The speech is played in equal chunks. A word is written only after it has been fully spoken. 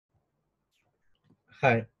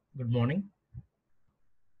Hi, good morning.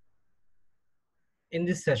 In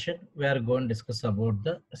this session, we are going to discuss about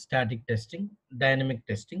the static testing, dynamic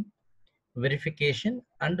testing, verification,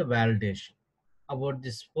 and validation. About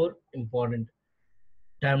these four important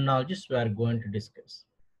terminologies we are going to discuss.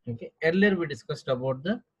 Okay. Earlier we discussed about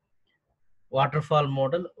the waterfall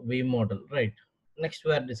model, V model, right? Next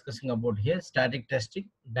we are discussing about here static testing,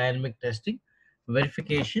 dynamic testing,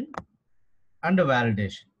 verification, and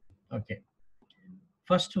validation. Okay.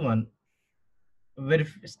 First one,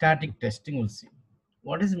 static testing. We'll see.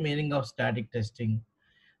 What is the meaning of static testing?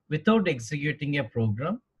 Without executing a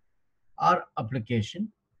program or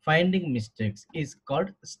application, finding mistakes is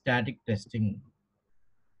called static testing.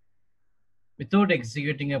 Without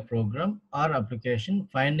executing a program or application,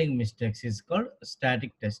 finding mistakes is called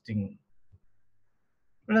static testing.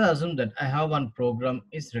 Let us assume that I have one program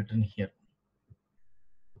is written here.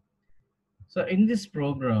 So in this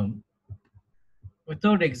program,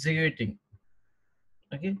 without executing,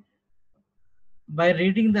 okay, by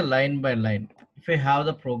reading the line by line, if I have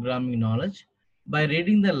the programming knowledge, by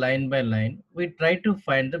reading the line by line, we try to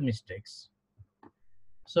find the mistakes.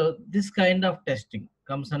 So this kind of testing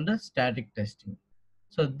comes under static testing.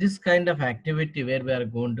 So this kind of activity where we are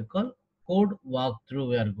going to call code walkthrough,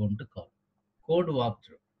 we are going to call code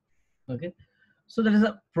walkthrough. Okay. So that is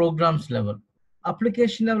a programs level.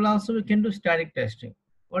 Application level also we can do static testing.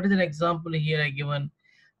 What is an example here I given?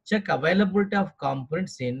 Check availability of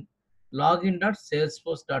components in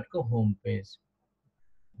login.salesforce.co homepage.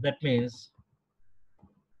 That means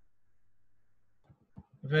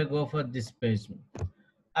if I go for this page,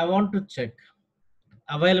 I want to check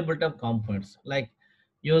availability of components like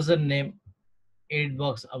username 8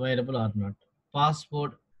 box available or not,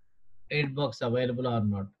 password 8 box available or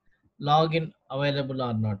not, login available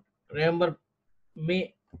or not, remember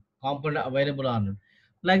me component available or not.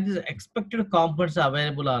 Like this expected components are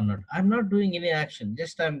available or not. I'm not doing any action,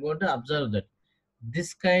 just I'm going to observe that.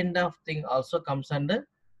 This kind of thing also comes under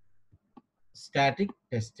static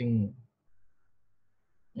testing.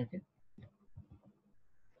 Okay.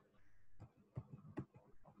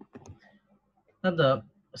 Now the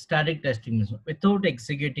static testing is without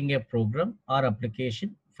executing a program or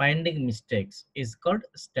application, finding mistakes is called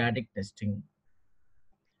static testing.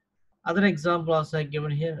 Other example also I given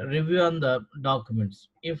here, review on the documents.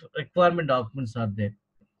 If requirement documents are there,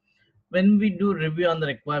 when we do review on the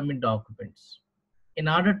requirement documents, in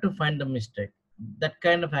order to find the mistake, that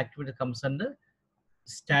kind of activity comes under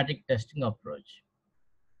static testing approach.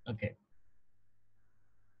 Okay.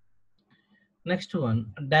 Next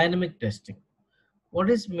one, dynamic testing. What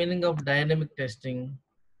is meaning of dynamic testing?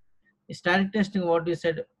 Static testing, what we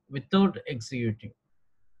said, without executing.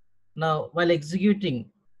 Now, while executing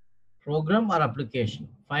program or application,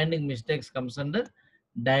 finding mistakes comes under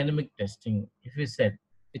dynamic testing. If you said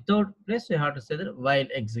without place, you have to say that while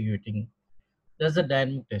executing. That's the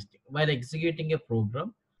dynamic testing. While executing a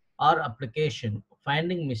program or application,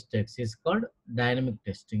 finding mistakes is called dynamic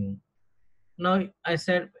testing. Now, I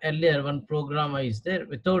said earlier, one program is there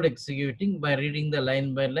without executing, by reading the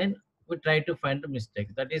line by line, we try to find the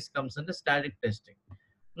mistake. That is comes under static testing.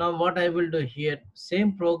 Now, what I will do here,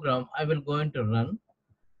 same program I will going to run,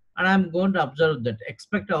 and I'm going to observe that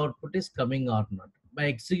expect output is coming or not. By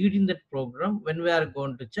executing that program, when we are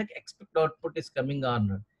going to check expect output is coming or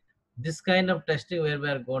not. This kind of testing where we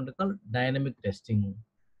are going to call dynamic testing.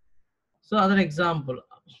 So other example,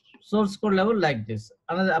 source code level like this.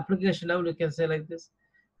 Another application level you can say like this.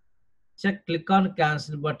 Check click on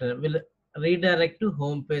cancel button will redirect to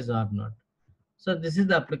home page or not. So this is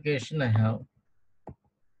the application I have.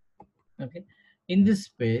 Okay. In this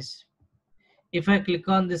page, if I click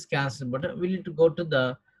on this cancel button, will it go to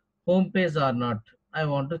the home page or not? I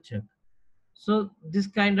want to check. So this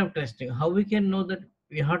kind of testing, how we can know that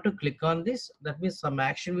we have to click on this? That means some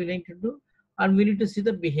action we need to do, and we need to see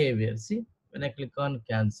the behavior. See, when I click on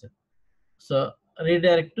cancel, so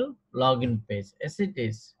redirect to login page. Yes, it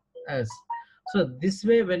is. Yes. So this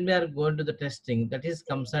way, when we are going to the testing, that is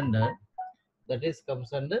comes under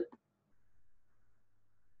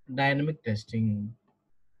dynamic testing.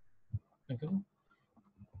 Okay.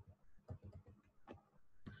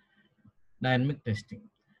 Dynamic testing.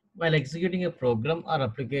 While executing a program or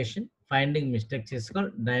application, finding mistakes is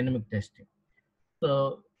called dynamic testing.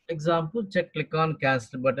 So, example, check click on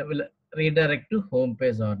cancel button will redirect to home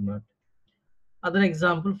page or not. Other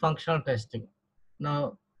example, functional testing.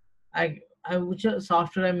 Now, I which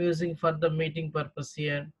software I'm using for the meeting purpose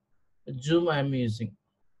here? Zoom I'm using.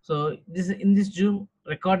 So, this in this Zoom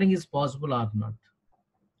recording is possible or not?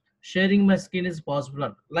 Sharing my screen is possible or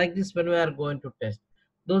not? Like this, when we are going to test,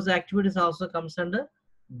 those activities also comes under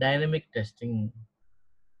dynamic testing.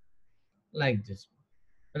 like this.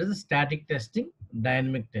 That is the static testing,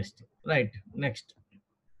 dynamic testing. Right. Next,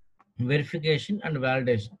 verification and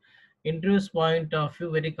validation. Interviews point of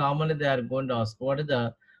view, very commonly they are going to ask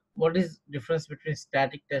what is difference between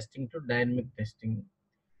static testing to dynamic testing.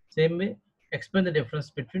 Same way, explain the difference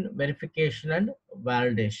between verification and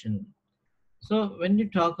validation. So when you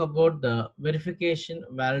talk about the verification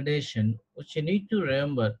validation, what you need to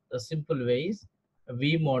remember the simple way is a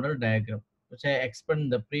V model diagram, which I explained in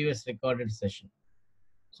the previous recorded session.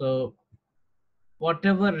 So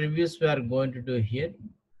whatever reviews we are going to do here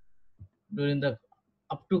during the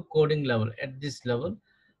up to coding level at this level,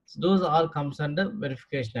 so those all comes under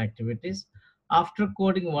verification activities. After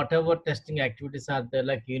coding, whatever testing activities are there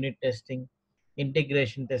like unit testing,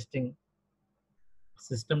 integration testing,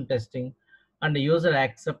 system testing, and user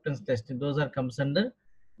acceptance testing, those are comes under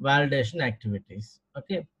validation activities.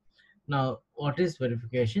 Okay, now what is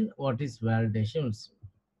verification, what is validation?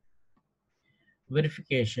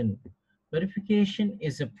 Verification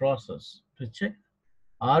is a process to check,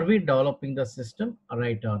 are we developing the system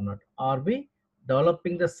right or not, are we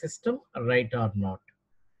developing the system right or not.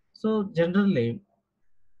 So generally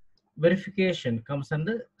verification comes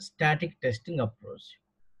under static testing approach.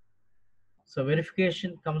 So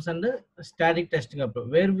verification comes under static testing approach,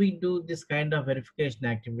 where we do this kind of verification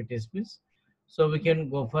activities means, so we can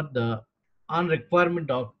go for the on requirement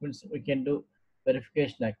documents we can do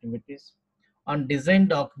verification activities, on design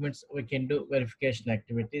documents we can do verification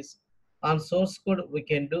activities, on source code we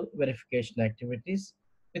can do verification activities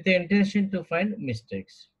with the intention to find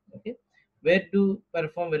mistakes. Okay, where to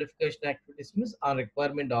perform verification activities means on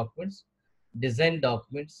requirement documents, design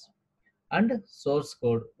documents, and source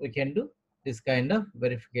code we can do this kind of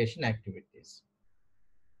verification activities.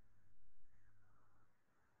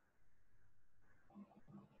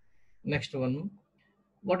 Next one,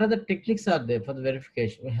 what are the techniques are there for the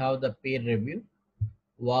verification? We have the peer review,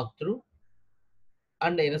 walkthrough,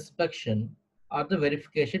 and inspection are the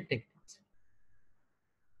verification techniques.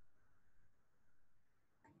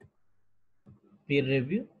 Peer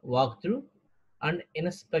review, walkthrough, and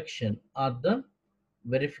inspection are the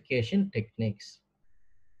verification techniques.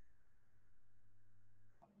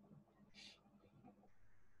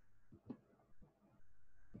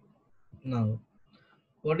 Now,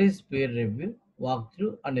 what is peer review,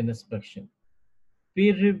 walkthrough, and inspection?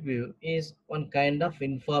 Peer review is one kind of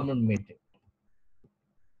informal meeting.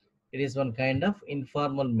 It is one kind of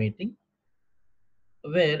informal meeting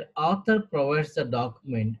where author provides the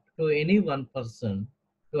document to any one person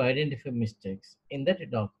to identify mistakes in that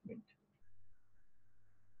document.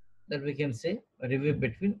 That we can say a review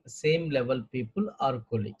between same level people or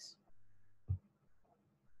colleagues.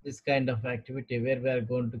 This kind of activity where we are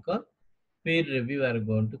going to call peer review, we are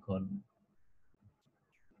going to call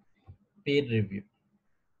peer review.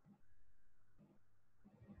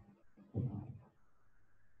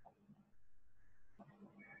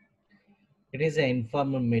 It is an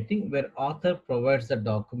informal meeting where author provides the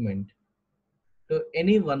document to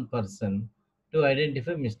any one person to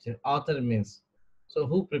identify mistake. Author means, so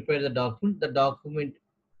who prepared the document? The document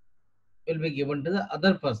will be given to the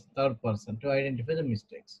other person, third person, to identify the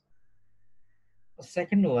mistakes. The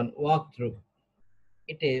second one, walkthrough.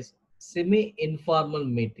 It is semi-informal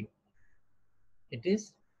meeting. It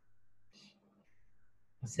is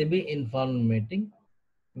semi-informal meeting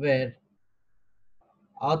where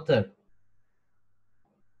author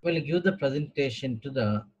will give the presentation to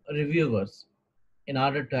the reviewers in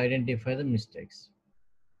order to identify the mistakes.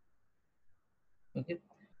 Okay.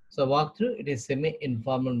 So walkthrough, it is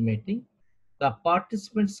semi-informal meeting. The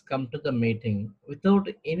participants come to the meeting without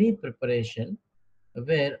any preparation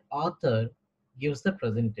where author gives the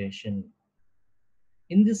presentation.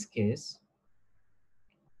 In this case,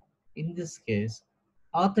 in this case,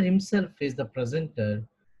 author himself is the presenter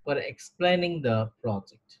for explaining the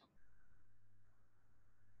project.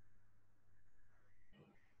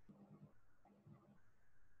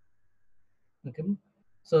 Okay.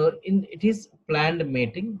 So it is planned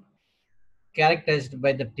meeting characterized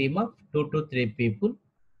by the team of 2 to 3 people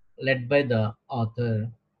led by the author.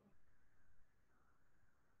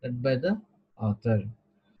 Led by the author.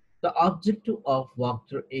 The objective of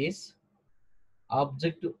walkthrough is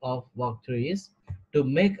to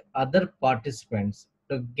make other participants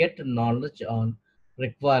to get knowledge on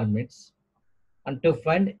requirements and to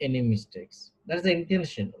find any mistakes. That's the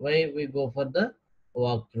intention why we go for the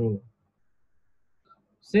walkthrough.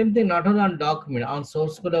 Same thing, not only on document, on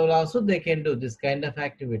source code level also they can do this kind of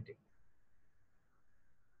activity.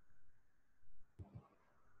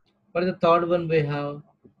 For the third one, we have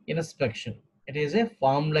inspection. It is a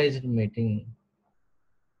formalized meeting.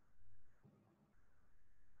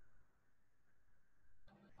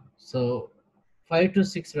 So 5 to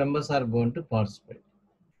 6 members are going to participate.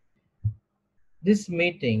 This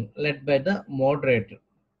meeting led by the moderator,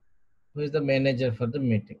 who is the manager for the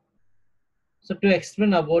meeting. So to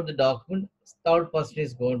explain about the document, third person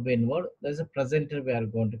is going to be involved. There's a presenter we are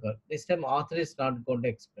going to call. This time author is not going to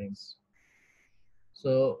explain.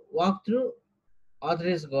 So walk through, author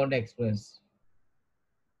is going to explain.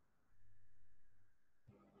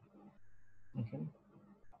 Okay.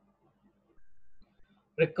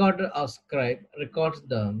 Recorder or scribe records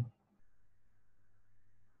the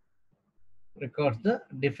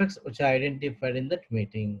defects which are identified in that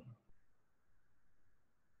meeting.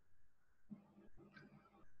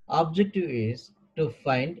 Objective is to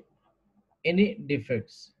find any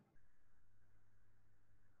defects.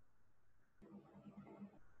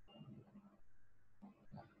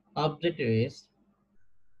 Objective is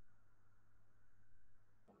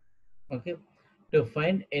okay to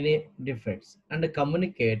find any defects and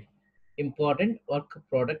communicate important work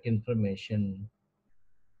product information.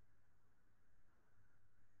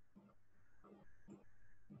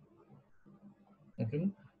 Okay,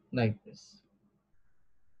 like this.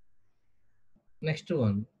 Next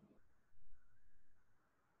one,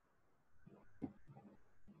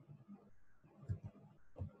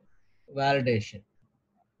 validation.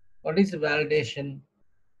 What is validation?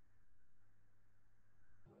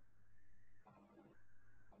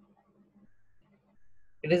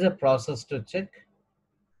 It is a process to check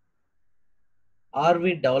are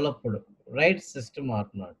we developed right system or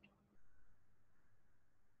not.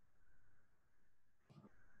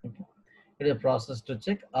 Okay. It is a process to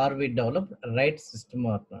check are we developed right system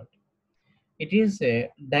or not. It is a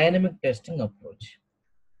dynamic testing approach.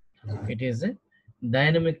 It is a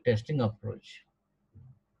dynamic testing approach.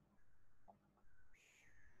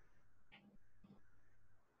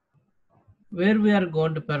 Where we are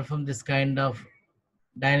going to perform this kind of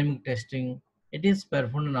dynamic testing, it is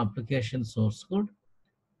performed on application source code.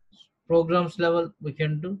 Programs level we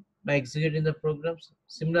can do by executing the programs.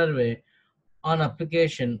 Similar way, on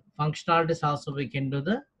application functionalities also we can do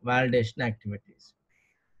the validation activities.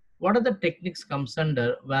 What are the techniques comes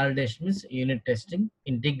under validation means unit testing,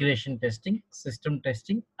 integration testing, system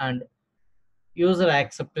testing, and user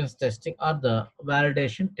acceptance testing are the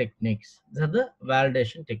validation techniques. These are the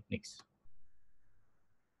validation techniques.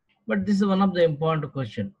 But this is one of the important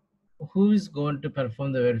question. Who is going to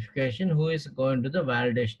perform the verification? Who is going to the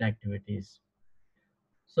validation activities?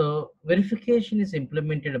 So verification is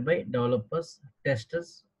implemented by developers,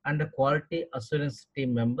 testers, and the quality assurance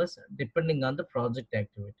team members depending on the project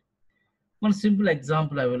activity. One simple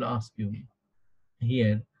example I will ask you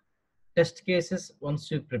here. Test cases once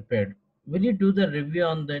you prepared. Will you do the review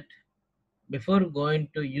on that before going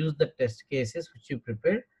to use the test cases which you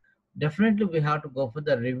prepared? Definitely we have to go for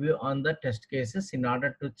the review on the test cases in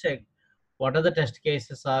order to check what are the test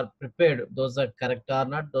cases are prepared, those are correct or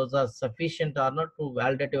not, those are sufficient or not to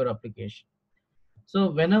validate your application. So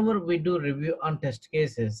whenever we do review on test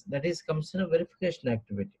cases, that is comes in a verification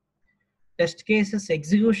activity. Test cases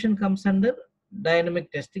execution comes under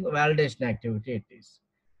dynamic testing validation activity. It is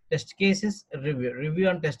test cases review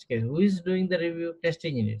on test case. Who is doing the review? Test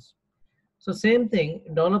engineers. So same thing,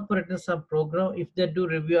 developer written some program. If they do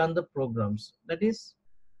review on the programs, that is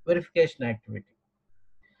verification activity.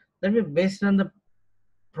 That means based on the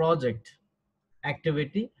project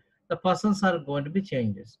activity, the persons are going to be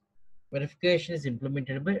changes. Verification is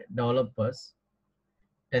implemented by developers,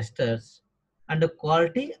 testers, and the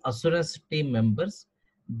quality assurance team members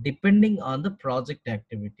depending on the project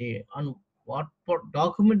activity on what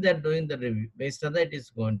document they are doing the review. Based on that, it is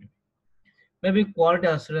going to be. Maybe quality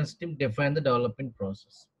assurance team define the development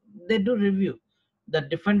process. They do review the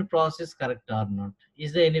defined process correct or not.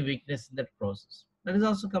 Is there any weakness in that process? That is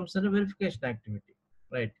also considered verification activity,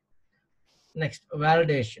 right? Next,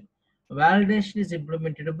 validation. Validation is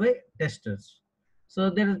implemented by testers.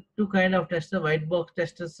 So there are two kind of testers: white box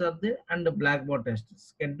testers are there, and the black box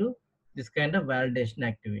testers can do this kind of validation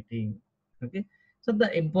activity. Okay. So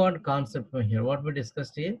the important concept from here, what we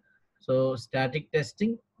discussed here. So static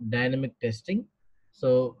testing, dynamic testing.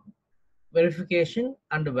 So verification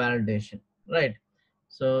and validation, right?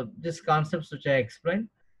 So these concepts which I explained.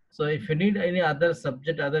 So if you need any other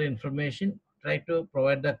subject, other information, try to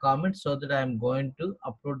provide the comments so that I am going to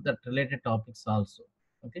upload that related topics also.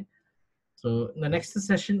 Okay. So in the next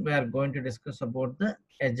session, we are going to discuss about the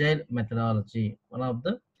agile methodology, one of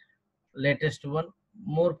the latest one,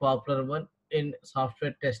 more popular one in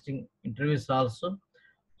software testing interviews also.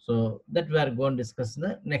 So that we are going to discuss in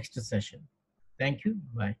the next session. Thank you.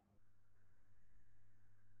 Bye.